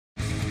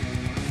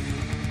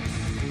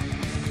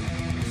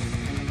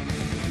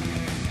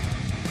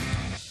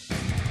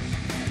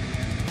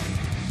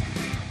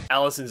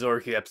Alice and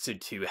Zouroku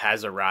episode 2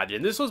 has arrived,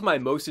 and this was my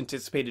most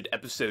anticipated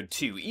episode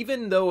too.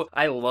 Even though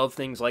I love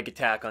things like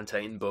Attack on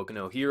Titan, Boku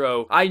no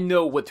Hero, I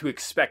know what to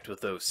expect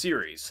with those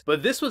series.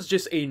 But this was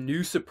just a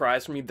new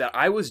surprise for me that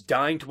I was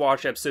dying to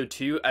watch episode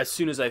 2 as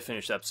soon as I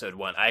finished episode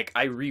 1. I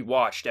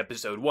rewatched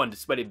episode 1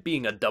 despite it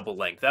being a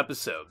double-length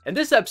episode. And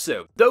this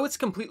episode, though it's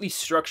completely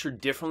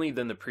structured differently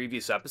than the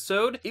previous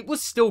episode, it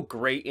was still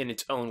great in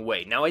its own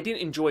way. Now, I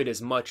didn't enjoy it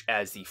as much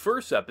as the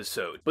first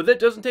episode, but that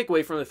doesn't take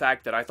away from the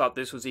fact that I thought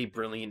this was a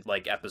brilliant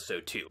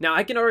episode 2. Now,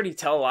 I can already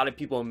tell a lot of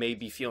people may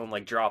be feeling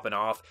like dropping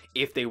off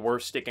if they were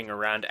sticking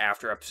around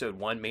after episode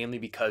 1, mainly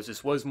because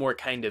this was more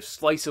kind of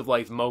slice of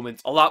life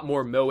moments, a lot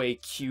more moe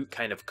cute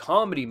kind of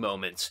comedy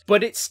moments,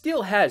 but it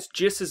still has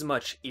just as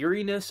much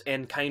eeriness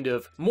and kind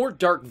of more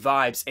dark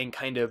vibes and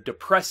kind of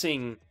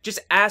depressing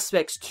just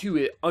aspects to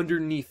it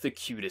underneath the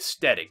cute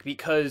aesthetic,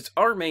 because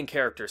our main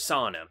character,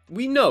 Sana,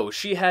 we know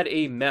she had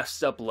a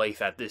messed up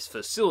life at this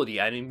facility.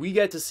 I mean, we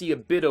get to see a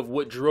bit of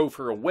what drove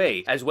her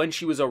away, as when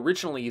she was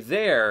originally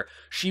there,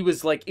 she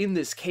was like in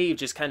this cave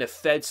just kind of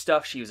fed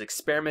stuff, she was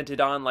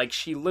experimented on, like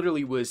she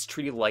literally was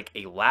treated like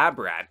a lab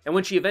rat. And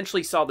when she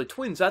eventually saw the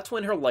twins, that's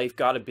when her life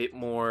got a bit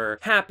more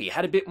happy,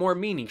 had a bit more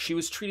meaning. She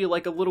was treated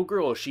like a little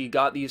girl, she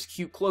got these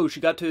cute clothes,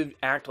 she got to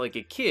act like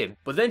a kid.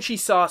 But then she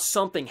saw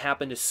something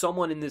happen to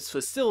someone in this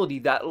facility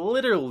that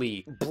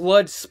literally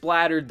blood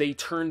splattered, they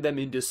turned them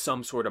into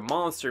some sort of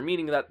monster,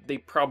 meaning that they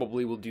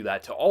probably will do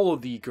that to all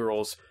of the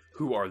girls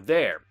who are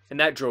there. And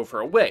that drove her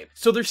away.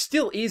 So there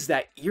still is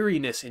that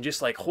eeriness and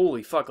just like,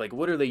 holy fuck, like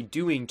what are they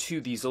doing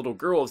to these little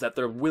girls that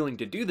they're willing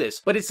to do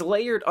this? But it's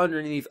layered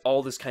underneath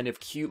all this kind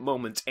of cute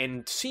moments,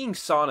 and seeing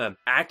Sana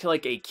act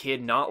like a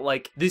kid, not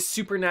like this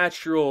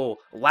supernatural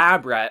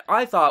lab rat,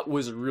 I thought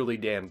was really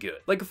damn good.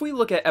 Like if we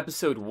look at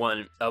episode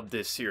 1 of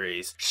this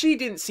series, she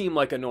didn't seem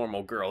like a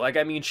normal girl. Like,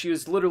 I mean, she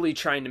was literally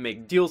trying to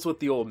make deals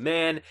with the old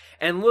man,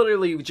 and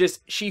literally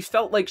just, she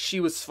felt like she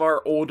was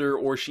far older,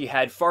 or she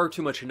had far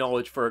too much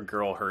knowledge for a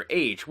girl her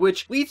age.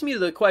 Which leads me to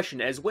the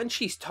question, as when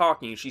she's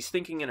talking, she's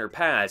thinking in her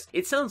past,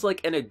 it sounds like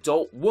an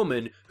adult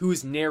woman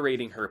who's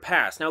narrating her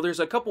past. Now, there's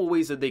a couple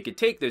ways that they could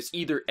take this.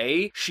 Either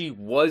A, she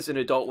was an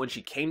adult when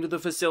she came to the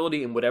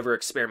facility and whatever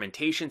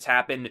experimentations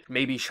happened,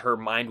 maybe her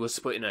mind was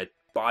put in a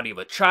body of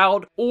a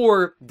child,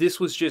 or this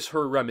was just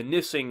her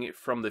reminiscing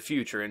from the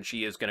future and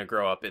she is going to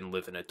grow up and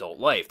live an adult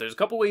life. There's a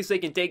couple ways they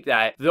can take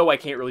that, though I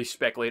can't really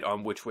speculate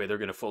on which way they're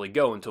going to fully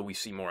go until we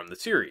see more in the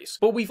series.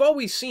 But we've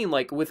always seen,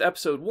 like with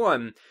episode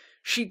 1,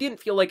 she didn't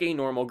feel like a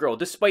normal girl,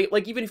 despite,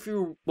 like, even if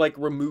you, like,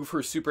 remove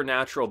her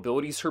supernatural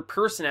abilities, her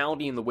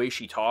personality and the way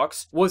she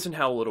talks wasn't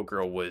how a little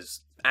girl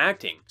was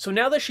acting. So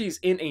now that she's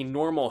in a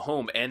normal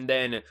home, and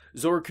then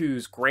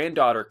Zouroku's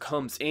granddaughter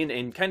comes in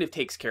and kind of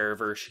takes care of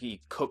her,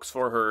 she cooks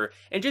for her,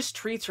 and just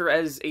treats her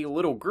as a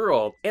little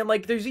girl, and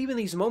like there's even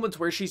these moments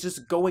where she's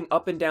just going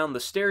up and down the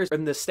stairs,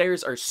 and the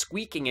stairs are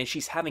squeaking, and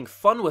she's having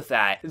fun with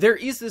that. There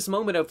is this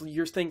moment of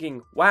you're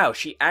thinking, wow,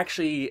 she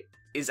actually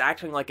is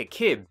acting like a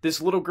kid.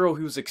 This little girl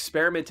who's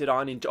experimented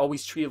on and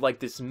always treated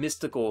like this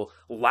mystical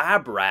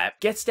lab rat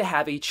gets to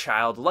have a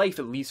child life,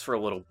 at least for a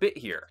little bit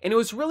here. And it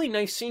was really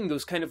nice seeing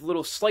those kind of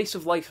little slice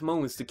of life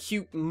moments, the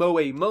cute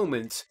moe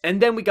moments, and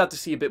then we got to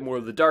see a bit more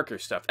of the darker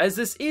stuff, as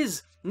this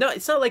is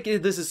it's not like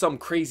this is some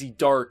crazy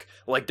dark,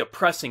 like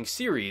depressing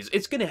series.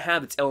 It's gonna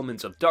have its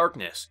elements of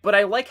darkness, but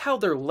I like how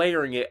they're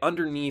layering it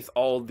underneath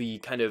all the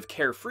kind of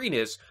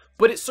carefreeness,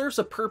 but it serves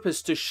a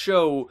purpose to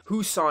show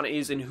who Sana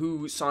is and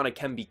who Sana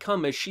can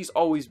become, as she's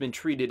always been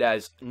treated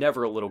as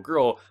never a little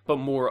girl, but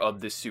more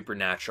of this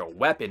supernatural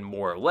weapon,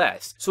 more or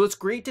less. So it's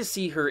great to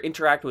see her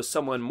interact with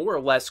someone more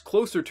or less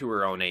closer to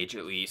her own age,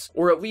 at least,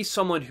 or at least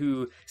someone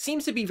who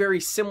seems to be very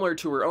similar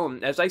to her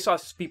own, as I saw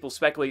people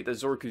speculate that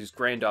Zouroku's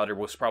granddaughter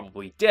was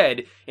probably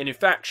dead, and in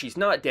fact, she's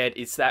not dead.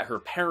 It's that her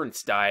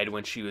parents died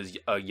when she was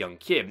a young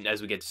kid, as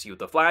we get to see with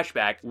the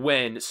flashback,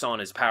 when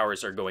Sana's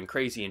powers are going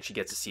crazy and she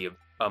gets to see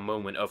a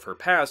moment of her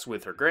past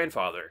with her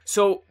grandfather.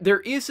 So there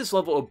is this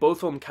level of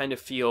both of them kind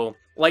of feel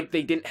like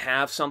they didn't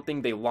have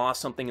something, they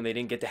lost something, and they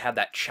didn't get to have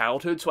that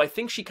childhood. So I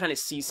think she kind of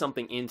sees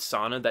something in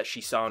Sana that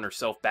she saw in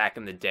herself back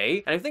in the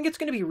day. And I think it's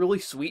going to be really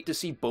sweet to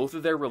see both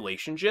of their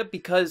relationship,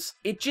 because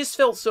it just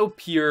felt so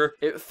pure,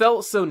 it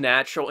felt so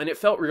natural, and it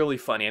felt really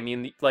funny. I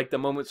mean, like the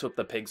moments with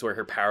the pigs where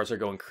her powers are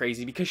going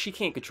crazy because she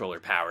can't control her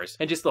powers,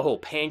 and just the whole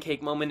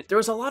pancake moment. There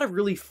was a lot of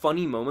really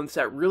funny moments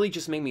that really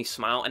just made me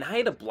smile, and I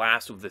had a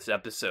blast with this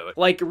episode.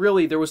 Like,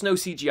 really, there was no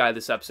CGI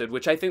this episode,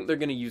 which I think they're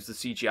going to use the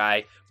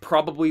CGI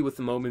probably with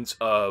the moments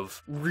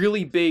of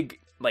really big,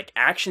 like,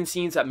 action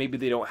scenes that maybe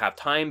they don't have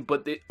time,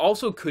 but it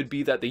also could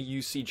be that they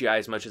use CGI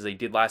as much as they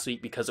did last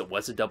week because it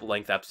was a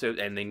double-length episode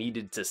and they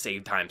needed to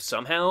save time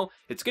somehow.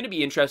 It's going to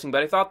be interesting,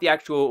 but I thought the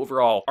actual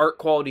overall art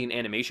quality and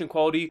animation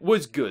quality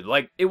was good.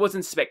 Like, it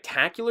wasn't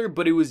spectacular,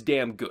 but it was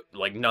damn good,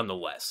 like,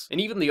 nonetheless. And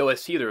even the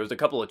OST, there was a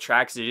couple of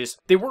tracks that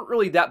they weren't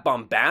really that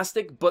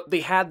bombastic, but they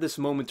had this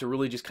moment to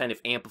really just kind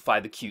of amplify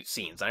the cute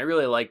scenes, and I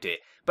really liked it.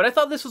 But But I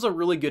thought this was a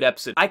really good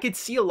episode. I could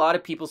see a lot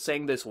of people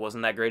saying this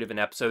wasn't that great of an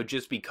episode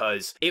just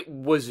because it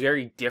was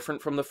very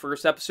different from the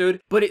first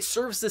episode, but it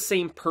serves the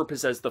same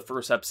purpose as the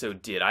first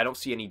episode did. I don't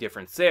see any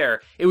difference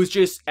there. It was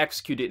just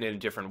executed in a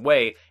different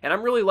way, and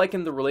I'm really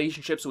liking the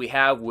relationships we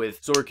have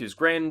with Zouroku's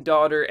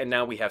granddaughter, and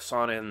now we have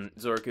Sana and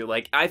Zouroku.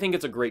 Like, I think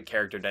it's a great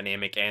character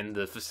dynamic, and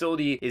the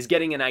facility is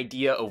getting an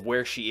idea of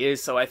where she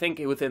is, so I think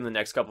within the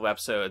next couple of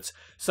episodes,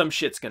 some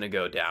shit's gonna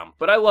go down.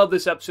 But I love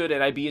this episode,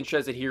 and I'd be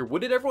interested to hear,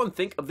 what did everyone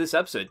think of this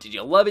episode? Did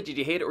you love it? Did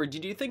you hate it? Or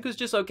did you think it was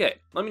just okay?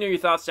 Let me know your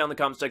thoughts down in the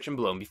comment section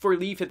below. And before you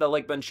leave, hit that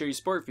like button, share your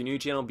support. If you're new to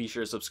the channel, be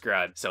sure to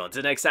subscribe. So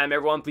until next time,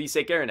 everyone, please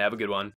take care and have a good one.